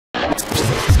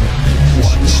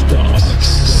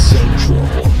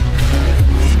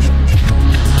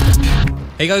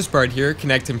Hey guys, Brad here,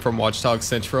 connecting from Watch Dogs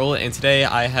Central, and today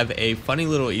I have a funny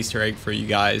little Easter egg for you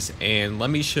guys, and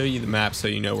let me show you the map so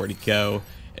you know where to go.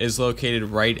 It is located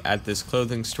right at this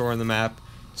clothing store on the map,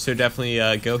 so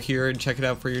definitely go here and check it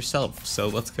out for yourself. So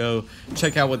let's go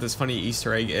check out what this funny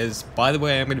Easter egg is. By the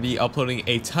way, I'm going to be uploading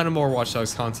a ton of more Watch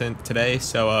Dogs content today,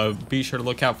 so be sure to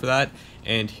look out for that.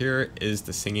 And here is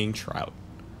the singing Trout.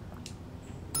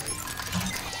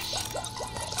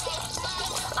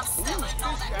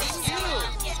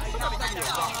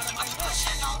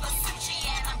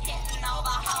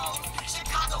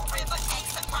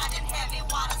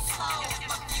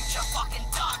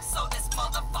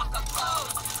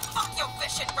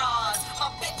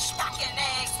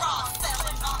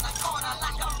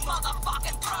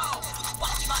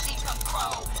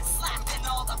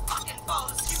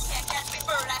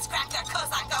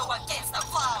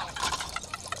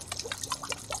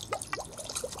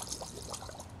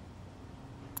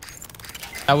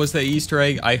 That was the Easter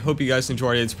egg. I hope you guys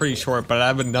enjoyed it. It's pretty short, but I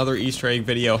have another Easter egg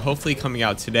video hopefully coming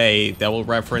out today that will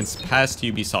reference past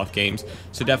Ubisoft games.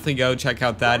 So definitely go check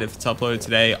out that if it's uploaded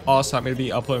today. Also, I'm going to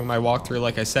be uploading my walkthrough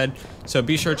like I said. So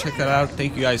be sure to check that out.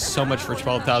 Thank you guys so much for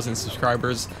 12,000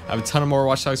 subscribers. I have a ton of more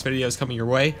Watch Dogs videos coming your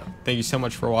way. Thank you so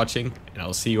much for watching, and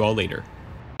I'll see you all later.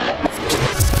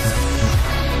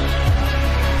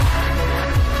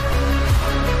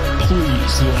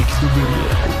 Please like the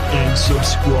video and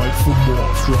subscribe for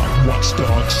more from Watch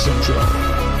Dogs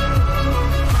Central.